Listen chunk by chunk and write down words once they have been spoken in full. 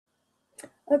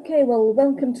Okay, well,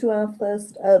 welcome to our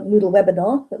first Moodle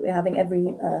webinar that we're having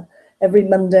every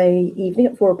Monday evening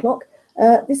at 4 o'clock.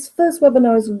 This first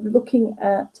webinar is looking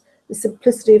at the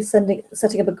simplicity of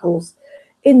setting up a course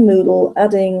in Moodle,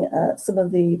 adding some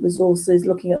of the resources,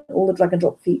 looking at all the drag and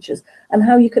drop features, and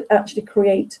how you could actually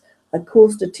create a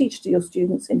course to teach to your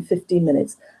students in 15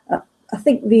 minutes. I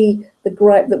think the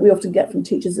gripe that we often get from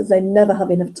teachers is they never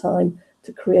have enough time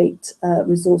to create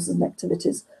resources and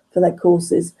activities for their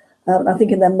courses. I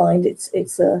think in their mind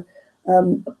it's a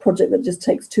project that just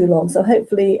takes too long. So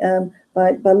hopefully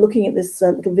by looking at this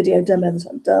little video demo that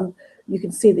I've done, you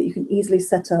can see that you can easily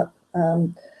set up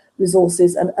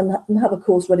resources and have a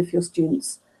course ready for your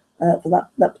students for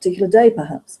that particular day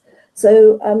perhaps.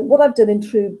 So what I've done in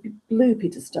true Blue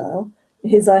Peter style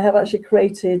is I have actually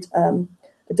created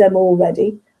a demo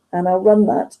already, and I'll run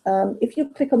that. If you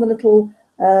click on the little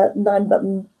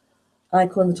 9-button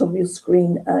icon on the top of your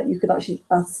screen, you can actually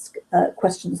ask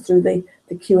questions through the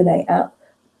Q&A app.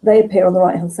 They appear on the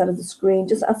right-hand side of the screen.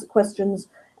 Just ask the questions,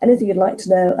 anything you'd like to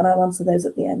know, and I'll answer those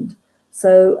at the end.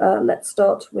 So let's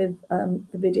start with the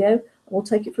video, and we'll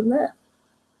take it from there.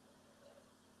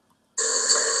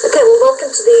 Okay, well,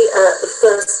 welcome to the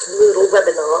first Moodle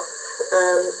webinar.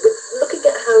 We're looking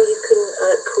at how you can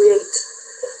create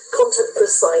content for a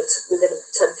site within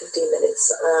 10-15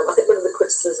 minutes. I think one of the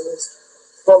criticisms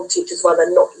from teachers why they're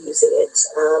not using it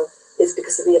is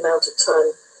because of the amount of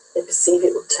time they perceive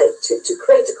it would take to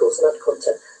create a course and add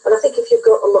content. And I think if you've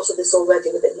got a lot of this already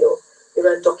within your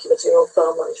own document, your own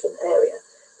file management area,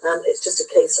 it's just a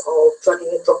case of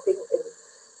dragging and dropping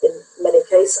in many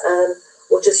cases,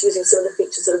 or just using some of the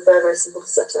features that are very, very simple to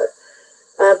set up.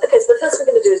 Okay, so the first thing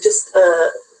we're going to do is just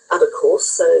add a course.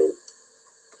 So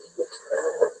you would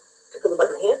click on the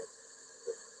button here,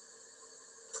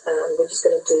 and we're just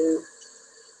going to do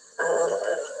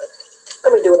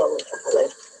I'm going to do it on FLA.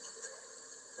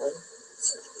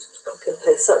 So just copy and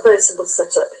paste that. Very simple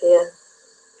setup here.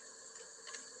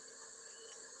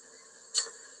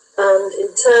 And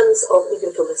in terms of, you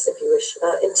can fill this if you wish.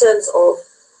 In terms of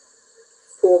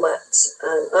format,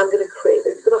 I'm going to create.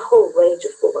 We've got a whole range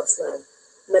of formats now,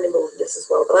 many more than this as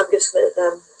well. But I'm just going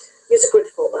to use a grid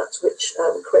format, which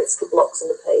creates little blocks on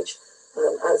the page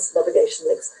as navigation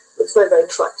links. It's very, very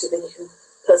attractive, and you can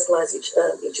personalize each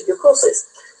of your courses.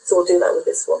 So we'll do that with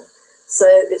this one. So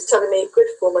it's telling me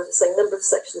grid format, it's saying number of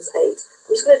sections 8.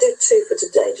 I'm just going to do 2 for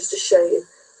today, just to show you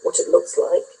what it looks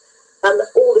like. And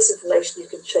all this information you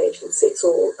can change. You can see it's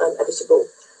all editable.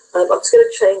 I'm just going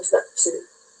to change that to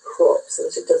crop so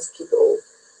that it does keep it all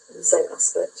in the same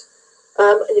aspect.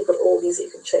 And you've got all these that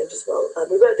you can change as well.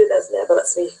 We won't do those now, but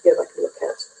that's me you can go back and look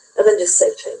at. And then just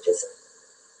save changes.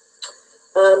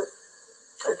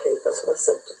 Okay, that's what I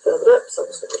set further up, so I'm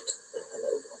just going to put the hello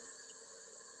one.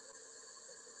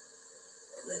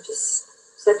 And then just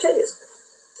save changes.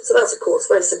 So that's a course,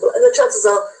 very simple. And the chances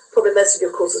are probably most of your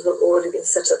courses will have already been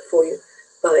set up for you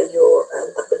by your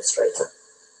administrator.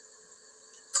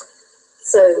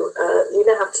 So we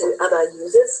now have to add our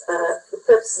users. For the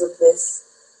purposes of this,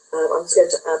 I'm just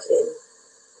going to add in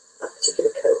that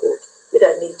particular cohort. We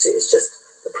don't need to, it's just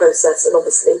the process, and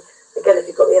obviously again, if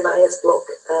you've got the NIS block,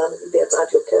 you'll be able to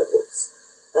add your cohorts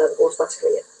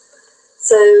automatically in.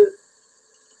 So,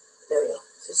 there we are.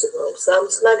 So I'm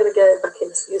just now going to go back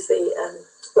into, use the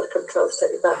breadcrumb trail to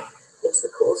take me back into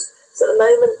the course. So at the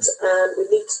moment,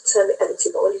 we need to turn the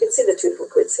editing on. You can see the two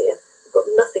little grids here. We've got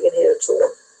nothing in here at all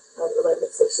at the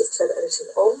moment, so let's just turn the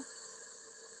editing on.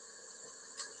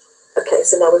 Okay,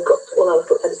 so now we've got all our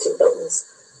little editing buttons.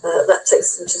 That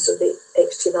takes us into sort of the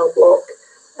HTML block.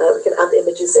 We can add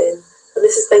images in, and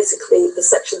this is basically the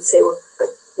sections here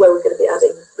where we're going to be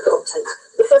adding the content.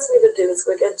 The first thing we're going to do is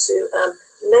we're going to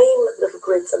name little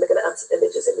grids, and we're going to add some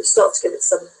images in, which starts to give it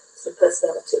some sort of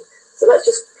personality. So let's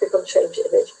just click on change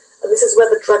image, and this is where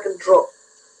the drag and drop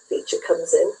feature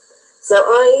comes in. So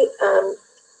I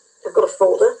have got a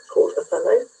folder called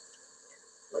Othello,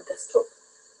 my desktop.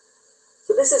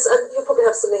 So this is, and you'll probably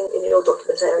have something in your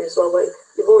document area as well, where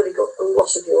you've already got a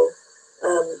lot of your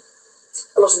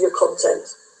content.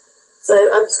 So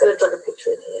I'm just going to drag a picture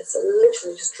in here. So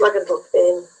literally just drag and drop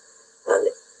in, and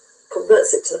it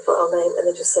converts it to the file name, and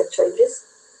then just save changes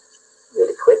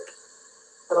really quick.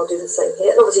 And I'll do the same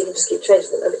here. And obviously you can just keep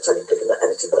changing them every time you click on that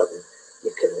editing button.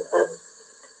 You can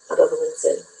add other ones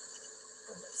in.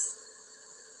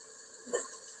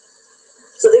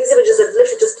 So these images have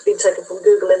literally just been taken from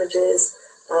Google Images.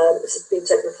 This has been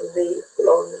taken from the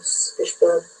Lawrence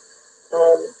Fishburne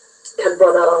Ken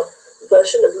Branagh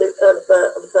version of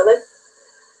Othello.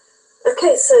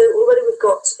 Okay, so already we've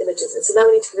got images in, so now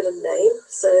we need to give it a name.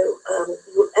 So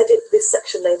you'll edit this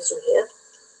section names from here,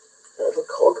 a little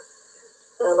cog.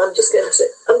 And I'm just going to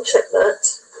uncheck that,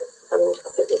 and I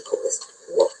think we'll call this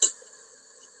what.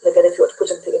 And again, if you want to put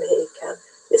anything in here, you can.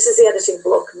 This is the editing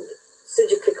block, and as soon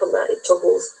as you click on that, it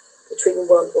toggles between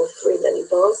 1 or 3 menu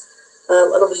bars.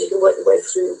 And obviously you can work your way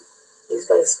through these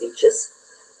various features.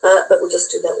 But we'll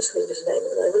just do that. We're just going to give it a name at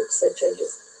the moment, save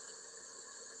changes.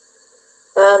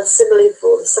 And similarly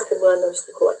for the second one, I'm just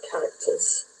going to call it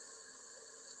characters.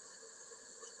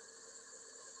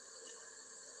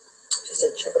 Just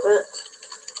uncheck that.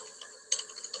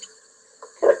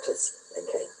 Characters.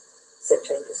 Okay. Save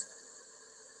changes.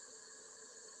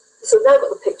 So we've now got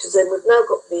the pictures in. We've now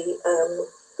got the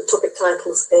topic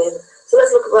titles in. So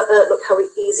let's look how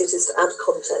easy it is to add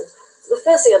content. So the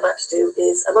first thing I'm about to do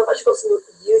is I've actually got some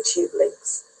YouTube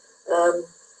links,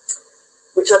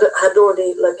 which I had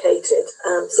already located.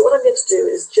 So what I'm going to do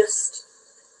is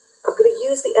I'm going to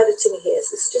use the editing here.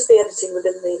 So this is just the editing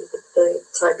within the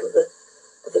title of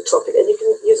the topic, and you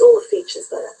can use all the features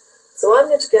there. So I'm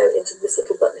going to go into this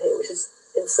little button here, which is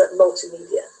insert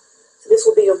multimedia. So this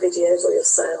will be your videos or your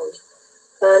sound.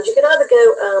 And you can either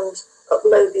go and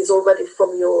upload these already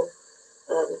from your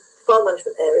file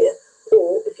management area,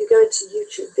 or if you go into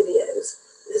YouTube videos,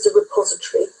 this is a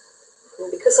repository.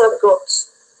 And because I've got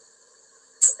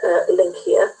a link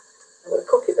here, I'm going to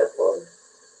copy that one.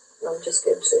 And I'm just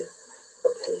going to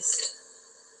paste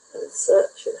and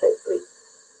search, and hopefully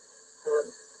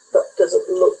that doesn't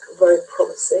look very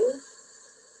promising.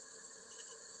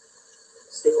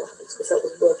 See what happens, because that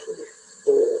was working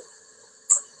before.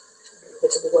 A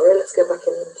bit of a worry. Let's go back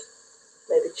in and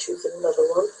maybe choose another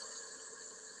one.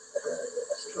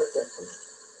 Let's try that one.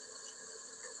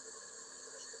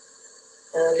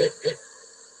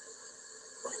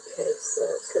 Okay, so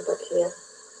let's go back here.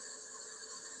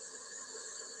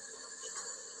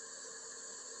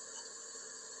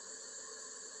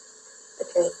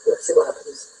 Okay, let's see what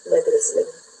happens. Maybe there's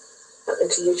something happening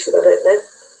to YouTube, I don't know.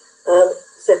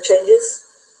 Save changes.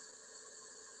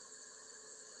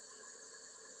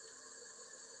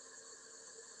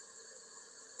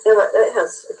 Oh, right, it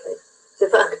has. Okay. So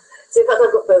in fact,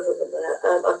 I've got both of them there.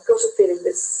 I've got a feeling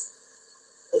there's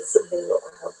something not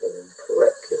happening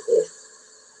correctly here.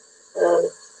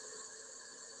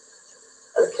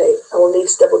 Okay, I will need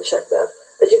to double check that.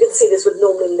 As you can see, this would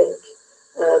normally link.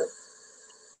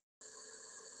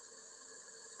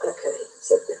 Okay,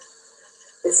 so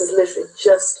this has literally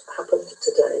just happened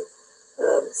today.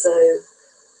 So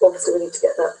obviously we need to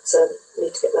get that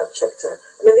checked out.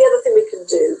 I mean, the other thing we can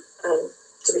do,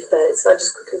 to be fair, is if I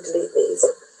just quickly delete these,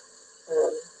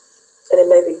 and then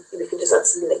maybe we can just add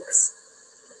some links.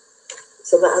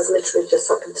 So that has literally just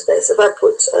happened today. So if I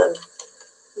put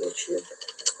YouTube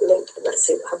link, and let's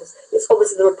see what happens. It's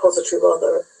obviously the repository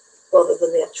rather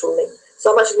than the actual link.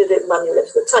 So I'm actually going to do it manually. I'm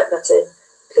just going to type that in,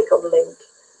 click on the link,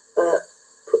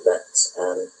 put that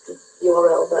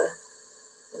URL there,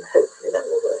 and hopefully that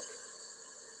will work.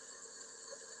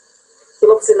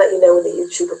 It'll obviously let you know when the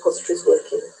YouTube repository is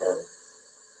working.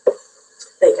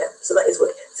 There you go. So that is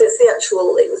working. So it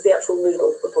was the actual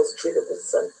Moodle repository that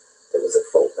was at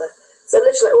fault there. So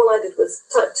literally all I did was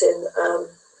typed in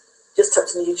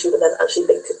YouTube and then actually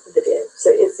linked it to the video.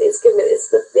 So it's giving me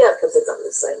the outcome's exactly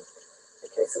the same.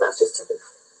 Okay, so that's just taken a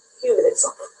few minutes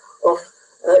off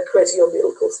creating your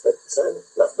Moodle course, but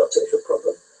that's not too much of a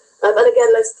problem. And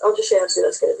again, I'll just show you how to do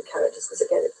that to get into characters, because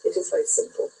again, it is very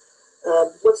simple.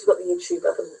 Once you've got the YouTube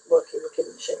up and working, we can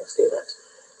show you how to do that.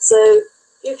 So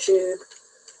YouTube,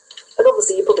 and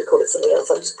obviously you probably call it something else.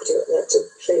 I'm just putting it there to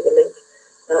show you the link.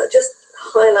 Just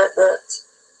highlight that,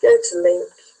 go to link.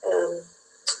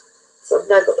 So I've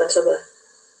now got that other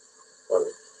one.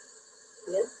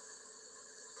 Yeah,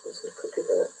 I'm just going to copy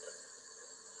that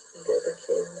and go back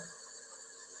in,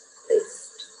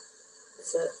 paste,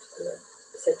 insert, and then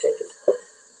save changes.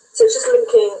 So it's just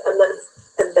linking and then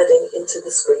embedding into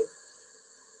the screen.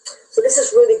 So this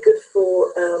is really good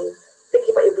for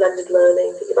thinking about your blended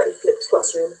learning, thinking about your flipped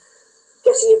classroom,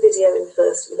 getting your video in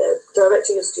first,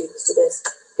 directing your students to this,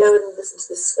 go and listen to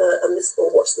this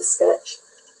or watch this sketch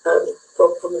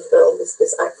from the film,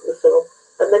 this act from the film,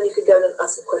 and then you can go in and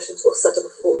ask some questions or set up a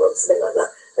forum, something like that.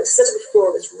 And to set up a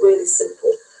forum is really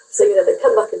simple. So they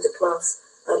come back into class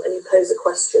and you pose a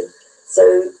question.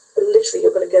 So literally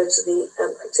you're going to go to the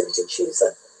activity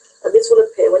chooser, and this will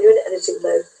appear when you're in editing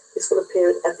mode. This will appear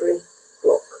in every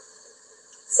block.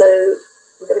 So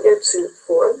we're going to go to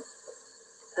forum,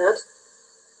 add,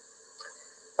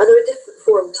 and there are different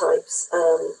forum types,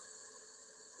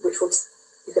 which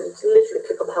you can literally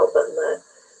click on the help button there.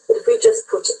 But if we just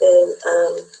put in,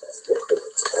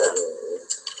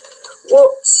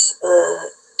 what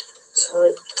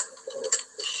type of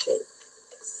shape?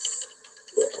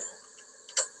 Yeah.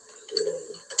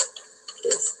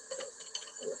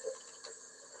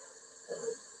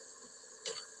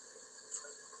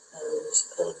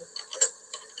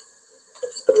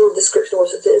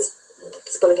 what it is,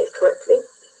 spelling it correctly.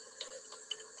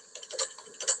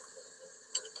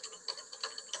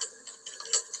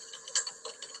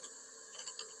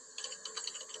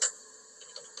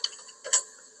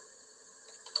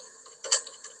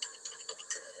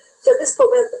 So at this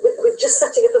point, we're just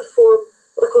setting up a form,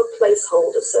 what I call a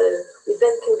placeholder, so we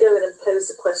then can go in and pose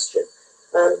a question.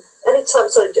 Anytime,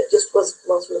 sorry, just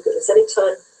whilst we look at this,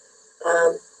 anytime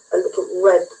a little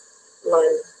red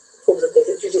line forms a thing,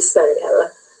 it's usually spelling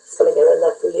error, and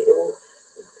therefore it will,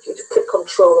 if you just click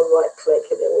Control and right click,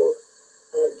 and it will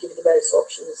give you the various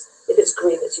options. If it's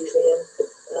green, it's usually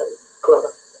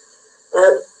grammar.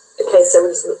 Okay, so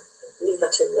we'll just leave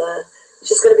that in there. It's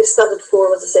just going to be standard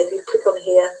form, as I say. If you click on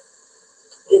here,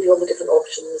 give you all the different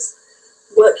options.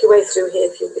 Work your way through here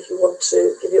if you want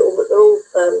to. Give you all, they're all.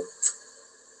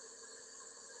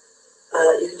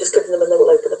 You can just click on them and they will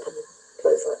open up and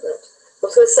close like that. I'm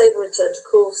just going to save and return to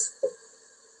course.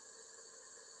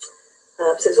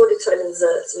 So it's already telling me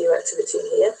there's a new activity in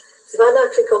here. So if I now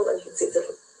click on, and you can see it's a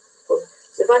little fun.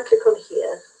 So if I click on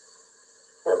here,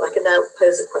 I can now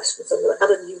pose a question. So I'm going to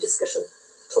add a new discussion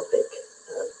topic.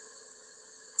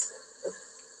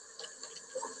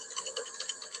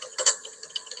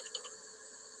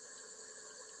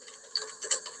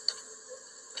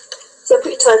 So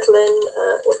put your title in,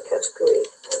 what category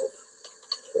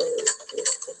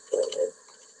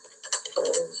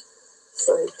of and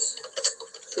cite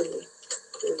 3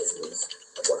 reasons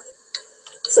why.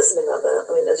 So something like that.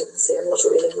 I mean, as you can see, I'm not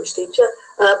a real English teacher,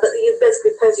 but you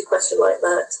basically pose your question like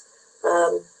that.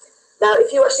 Now,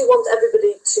 if you actually want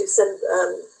everybody to send,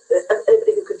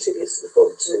 anybody who contributes to the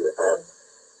form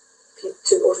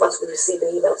to automatically receive an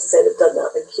email to say they've done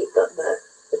that, then keep that there.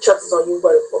 The chances are you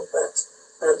won't want that.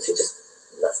 So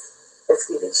that's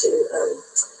basically you need to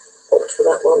opt for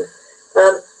that one.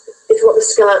 If you want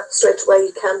this to go out straight away,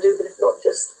 you can do, but if not,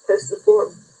 just post to the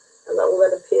forum, and that will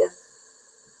then appear.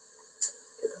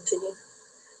 Continue.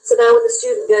 So now when the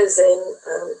student goes in,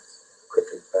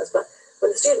 quickly browse back,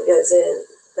 when the student goes in,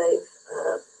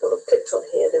 they'll have clicked on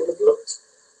here, they would have looked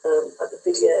at the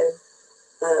video,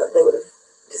 they would have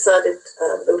decided,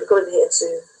 they would have gone in here to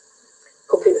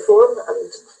complete the form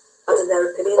and add in their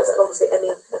opinions, and obviously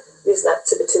any recent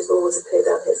activities will always appear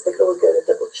down here, so they can always go in and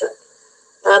double check.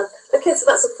 Okay, so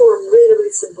that's a forum, really,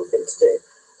 really simple thing to do.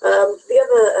 The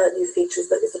other new feature is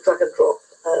that it's a drag and drop.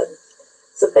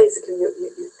 So basically, you're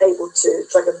able to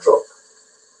drag and drop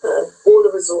all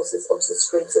the resources onto the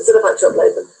screen. So instead of having to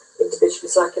upload them individually,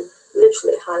 so I can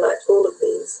literally highlight all of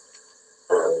these.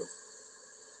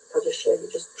 I'll just show you,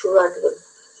 just drag them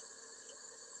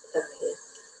down here.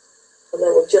 And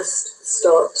they will just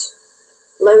start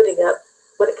loading up.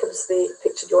 When it comes to the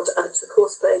picture, do you want to add it to the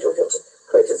course page, or do you want to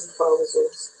create it as a file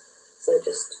resource? So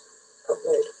just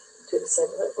upload, do the same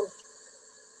with that one.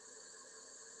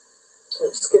 And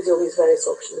it just gives you all these various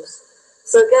options.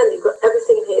 So again, you've got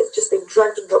everything in here. It's just been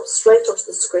dragged and dropped straight onto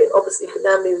the screen. Obviously, you can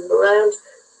now move them around.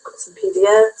 Got some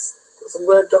PDFs, got some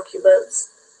Word documents,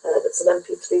 got some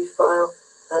MP3 file.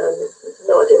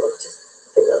 No idea what it is.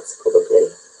 I think that's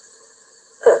probably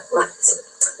right.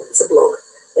 It's a blog.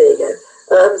 There you go.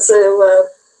 So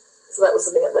that was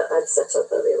something that I'd set up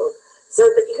earlier on. So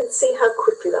that you can see how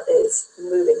quickly that is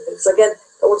moving things. So again,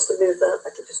 if I wanted to move that, I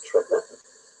could just drag that.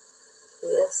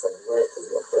 Yes, I'm right.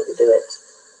 Doesn't want to do it.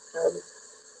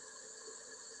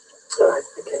 All right.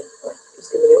 Okay. Right.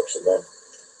 Just give me the option there.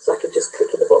 So I can just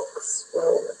click in the box where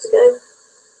I want that to go.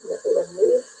 And that will then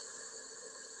move.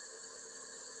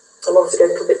 I'm obviously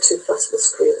going a bit too fast for the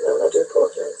screen now, and I do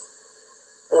apologise.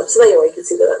 So there you are. You can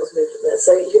see that was moved in there.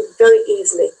 So you can very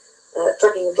easily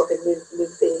dragging and dropping, move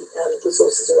the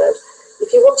resources around. If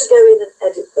you want to go in and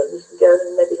edit them, you can go in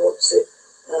and maybe you want to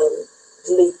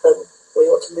delete them, or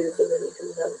you want to move them, and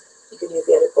you can use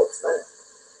the edit box there.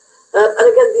 And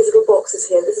again, these little boxes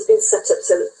here, this has been set up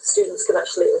so that students can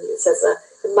actually, when it says there,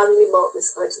 can manually mark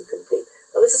this item complete.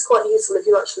 Now this is quite useful if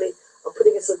you actually are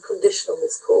putting a sort of condition on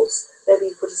this course.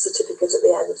 Maybe you put a certificate at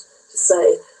the end to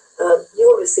say, you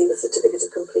will receive a certificate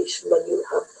of completion when you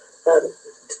have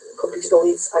completed all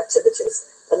these activities,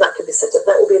 and that can be set up.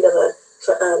 That will be another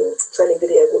training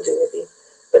video we'll do with you.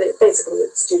 But basically, the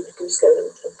student can just go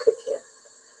and click here.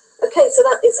 Okay, so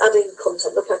that is adding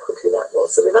content. Look how quickly that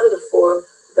was. So we've added a forum,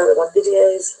 we've added our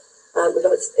videos, we've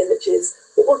added some images.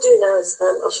 What we'll do now is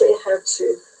I'll show you how to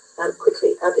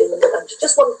quickly add in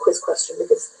just one quiz question,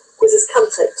 because quizzes can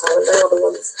take time, and they are the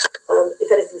ones,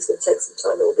 if anything's going to take some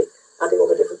time, it will be adding all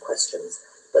the different questions.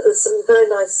 But there's some very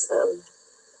nice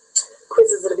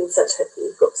quizzes that have been set.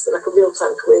 You've got like a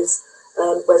real-time quiz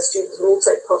where students will all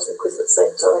take part in the quiz at the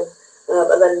same time,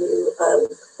 and then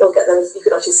they'll get those. You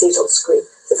can actually see it on screen.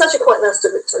 So It's actually quite nice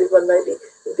to run maybe at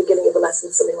the beginning of a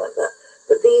lesson, something like that.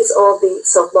 But these are the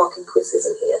self-marking quizzes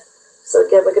in here. So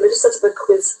again, we're going to just set up a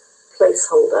quiz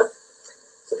placeholder.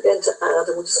 So we're going to add,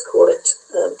 and we'll just call it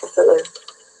Othello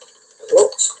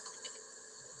plot.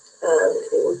 And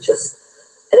it will just,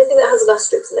 anything that has an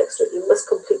asterisk next to it, you must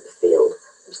complete the field.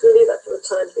 I'm just going to leave that for the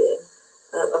time being.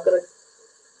 I'm going to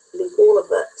leave all of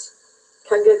that.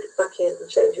 Can go back in and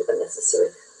change it when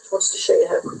necessary. Just wanted to show you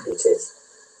how quickly it is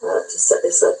to set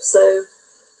this up. So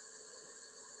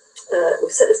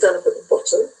we've set this down up at the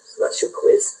bottom. So that's your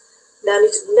quiz. Now,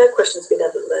 no questions being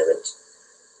added at the moment.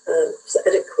 So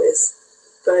edit quiz.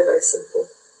 Very, very simple.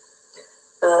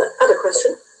 Add a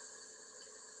question.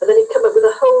 And then you come up with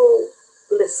a whole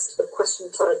list of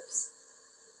question types.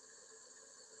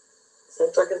 So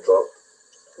drag and drop,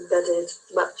 embedded,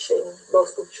 matching,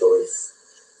 multiple choice,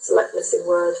 select missing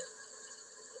word.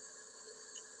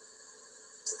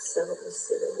 So let me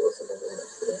see, there was another one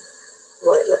here.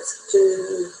 Right, let's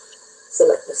do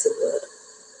select missing word.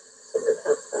 So I'm going to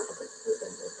add that.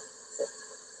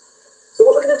 So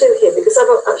what we're going to do here, because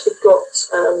I've actually got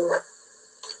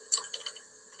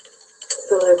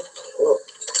fellow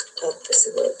plot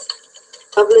missing words.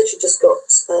 I've literally just got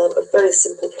a very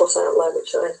simple plot outline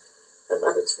which I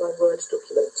added to my Word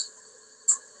document.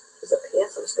 It's up here,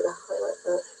 so I'm just going to highlight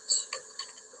that,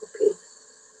 copy,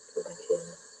 go back in,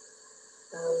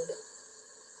 and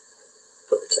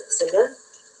put the text in there.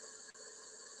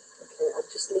 Okay, I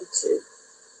just need to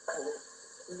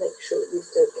make sure that these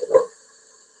don't come up.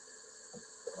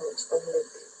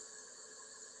 Unlink.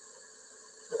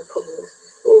 I had a problem with this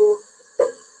before.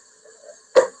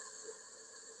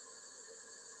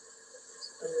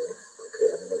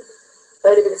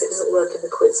 Only because it doesn't work in the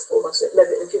quiz format.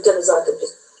 If you've done as I've done,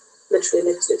 just literally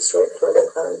lifted it straight from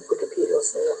Wikipedia or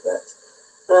something like that.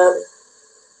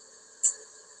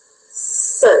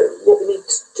 So what we need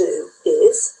to do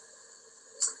is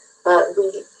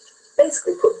we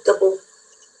basically put double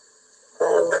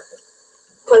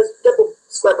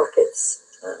square brackets.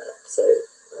 So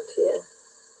right here,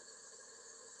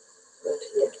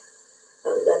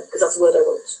 and then because that's the word I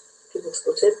want people to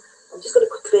put in, I'm just going to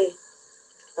quickly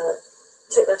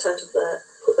take that out of there,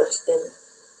 put that in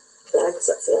there because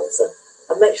that's the answer,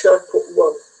 and make sure I put 1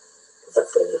 because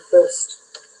that's going to be the first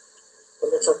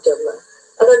one that I've done there.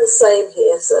 And then the same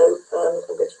here, so I'm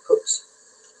going to put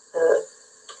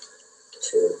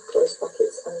 2 close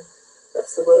brackets, and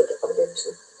that's the word that I'm going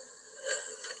to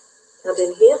add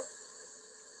in here.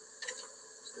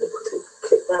 Just going to quickly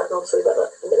click that, and I'll tell you about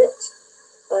that in a minute.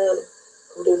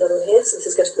 We'll do another one here, so this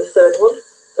is going to be the third one.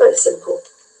 Very simple.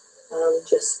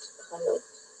 Just highlight,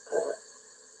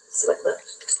 select that,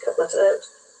 just cut that out,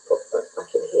 put that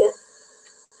back in here.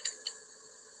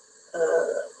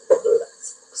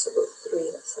 So we've got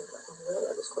 3, let's have that one there,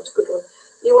 that was quite a good one.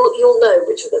 You'll know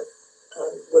which of the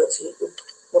words you're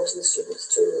wanting the students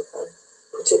to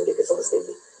put in, because obviously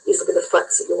these will be the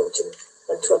facts that you're wanting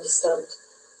them to understand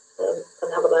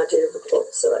and have an idea of the plot.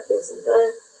 So that goes in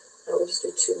there. And we'll just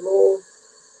do 2 more.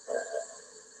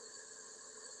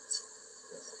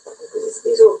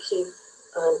 These are all key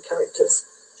characters.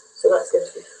 So that's going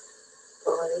to be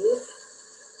 5.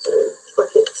 So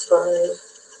brackets 5,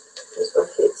 those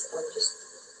brackets, and just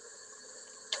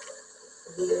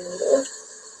there.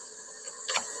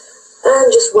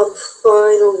 And just one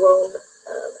final one,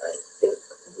 and I think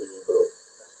we will.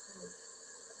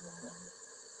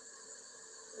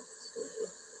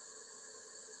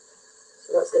 So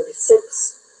that's going to be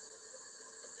 6.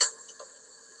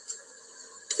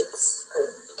 6 and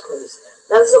close.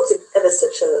 Now this is obviously ever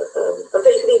such a, I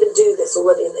think you can even do this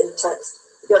already in the text.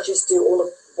 You can actually just do all of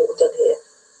what we've done here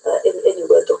in your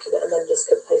Word document and then just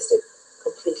paste it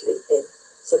completely in.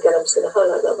 So again, I'm just going to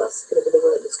highlight that, that's going to be the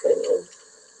word that's going in.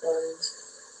 And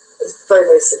it's very,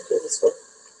 very simply this one.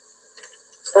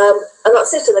 And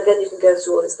that's it, and again you can go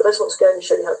through all this, but I just want to go and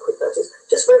show you how quick that is.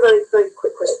 Just very, very, very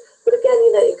quick question. But again,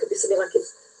 it could be something like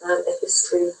it's a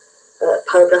history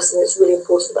paragraph, and it's really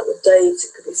important about the dates.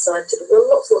 It could be scientific. There are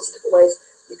lots and lots of different ways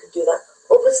you could do that.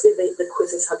 Obviously, the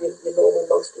quizzes have your normal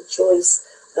multiple choice.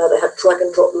 They have drag and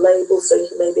drop labels, so you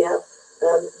can maybe have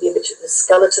the image of a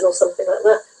skeleton or something like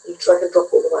that. You drag and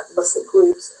drop all the muscle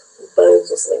groups, or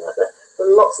bones or something like that. There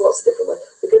are lots and lots of different ways.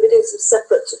 We're going to be doing some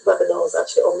separate webinars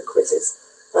actually on the quizzes.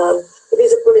 But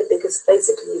these are brilliant because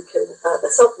basically you can,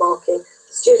 they're self-marking,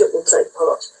 the student will take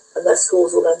part, and their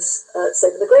scores will then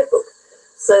save in the grade book.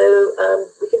 So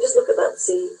we can just look at that and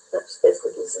see, that just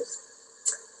basically gives us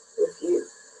a review.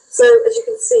 So as you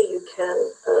can see, you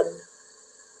can,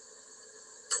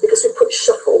 because we put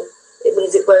shuffle, it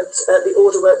means it won't, the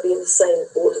order won't be in the same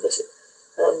order that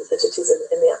it is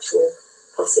in the actual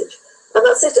passage. And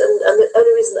that's it. And the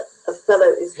only reason that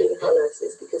Othello is being highlighted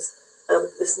is because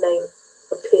this name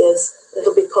appears.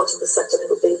 It'll be part of the setup.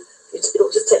 It'll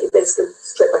just take you basically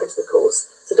straight back into the course.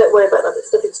 So don't worry about that.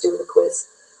 It's nothing to do with the quiz.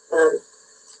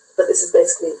 But this is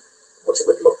basically what it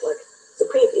would look like. It's a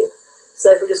preview.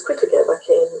 So if we just quickly go back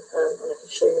in, and I can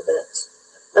show you that.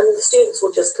 And the students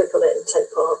will just click on it and take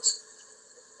part.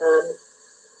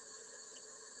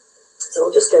 So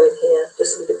I'll just go in here,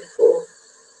 just as we did before.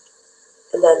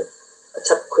 And then I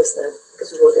tap the quiz now,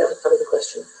 because we've already had the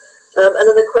question. And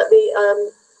then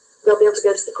they'll be able to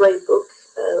go to the grade book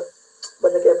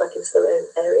when they go back into their own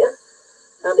area,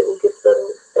 and it will give them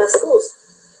their scores.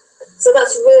 So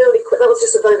that's really quick. That was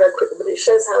just a very, very quick one, but it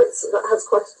shows how that has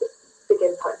quite a big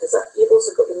impact. Is that you've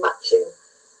also got your matching,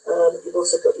 you've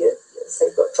also got your, say,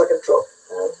 you've got drag and drop,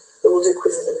 but we'll do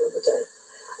quizzes in another day.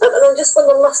 And then just one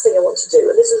last thing I want to do,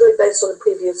 and this is really based on the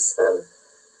previous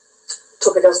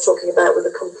topic I was talking about with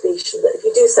the completion, that if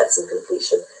you do set some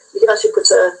completion, you can actually put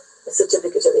a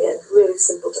certificate at the end, really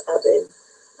simple to add in.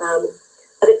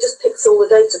 And it just picks all the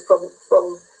data from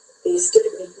the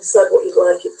certificate. You can decide what you'd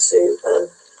like it to,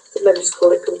 maybe just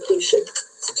call it completion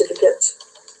certificate.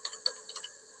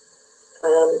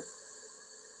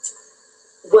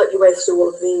 Work your way through all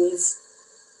of these.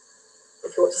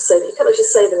 If you want to save it, you can actually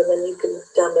save them and then you can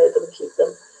download them and keep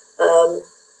them.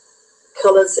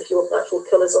 Colours, if you want actual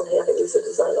colours on here, I think these are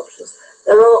design options.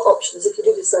 There are options if you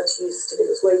do decide to use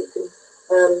certificates where you can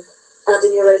add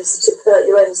in your own certificate,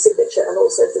 your own signature, and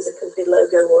also if there's a company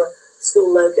logo or a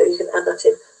school logo, you can add that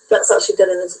in. That's actually done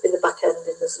in the back end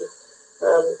in the sort of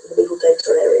the legal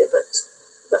data area, but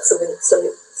that's something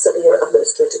certainly your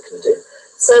administrator can do.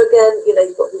 So again,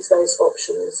 you've got these various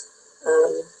options.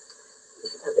 You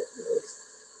can add it.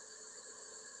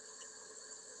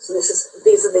 So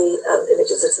these are the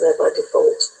images that are there by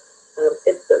default.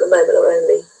 At the moment are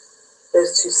only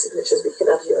those two signatures, but you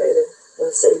can add your own in. And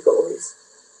so you've got all these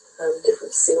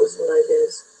different seals and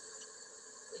logos.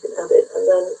 You can add it and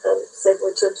then save and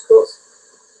return to course.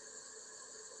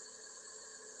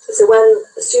 So when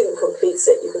a student completes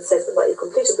it, you can say to them, right, you've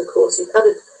completed the course, you've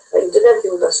done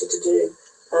everything we've asked you to do,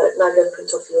 now go and print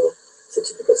off your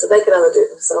certificate. So they can either do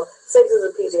it themselves, save it as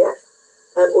a PDF,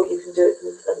 or you can do it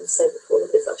and save it for them.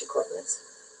 It's actually quite nice.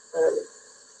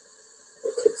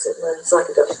 It clicks in there, so I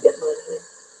could actually get mine here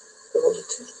if I wanted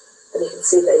to. And you can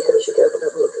see there, you can actually go and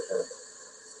have a look at that.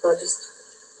 So I just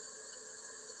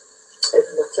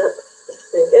open that up.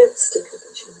 There you go, certificate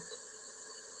achievement.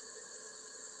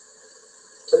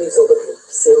 So these are all the little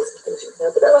seals and things you can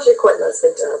have, but they're actually quite a nice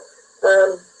thing to have.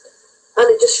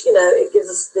 And it just, it gives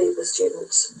us the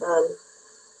student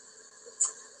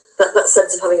that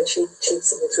sense of having achieved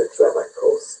something throughout that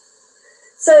course.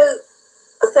 So,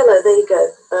 Othello, there you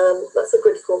go. That's the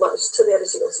grid format. Just turn the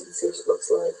editing off so you can see what it looks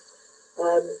like.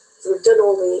 So we've done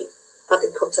all the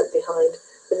adding content behind.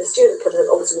 When the student comes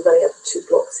in, obviously we've only had 2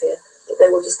 blocks here, but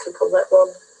they will just click on that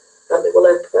one, and it will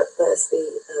open up. There's the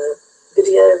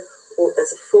video, or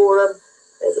there's a forum,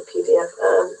 there's a PDF,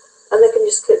 and they can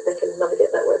just click, they can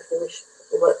navigate that way if they wish,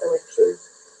 and work their way through,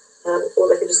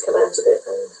 or they can just come out of it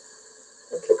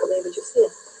and click on the images here.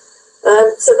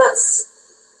 So that's,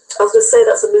 I was going to say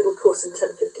that's a Moodle course in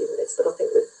 10-15 minutes, but I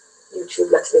think with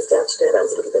YouTube letting us down today, that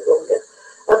was a little bit longer.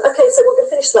 Okay, so we're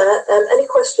going to finish there. Any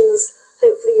questions?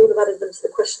 Hopefully you'll have added them to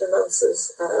the question and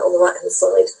answers on the right hand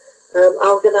side.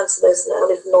 I'll go and answer those now,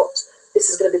 and if not, this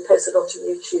is going to be posted onto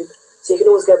YouTube, so you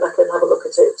can always go back and have a look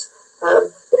at it.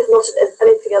 But if not,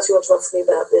 anything else you want to ask me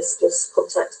about this, just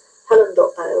contact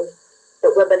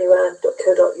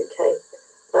helen.pound@webanywhere.co.uk.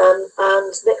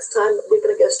 And next time we're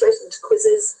going to go straight into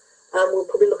quizzes, and we'll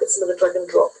probably look at some of the drag and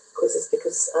drop quizzes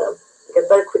because, again,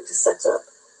 very quick to set up,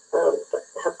 but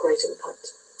have great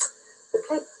impact.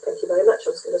 Okay, thank you very much.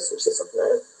 I'm just going to switch this off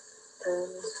now.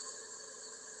 And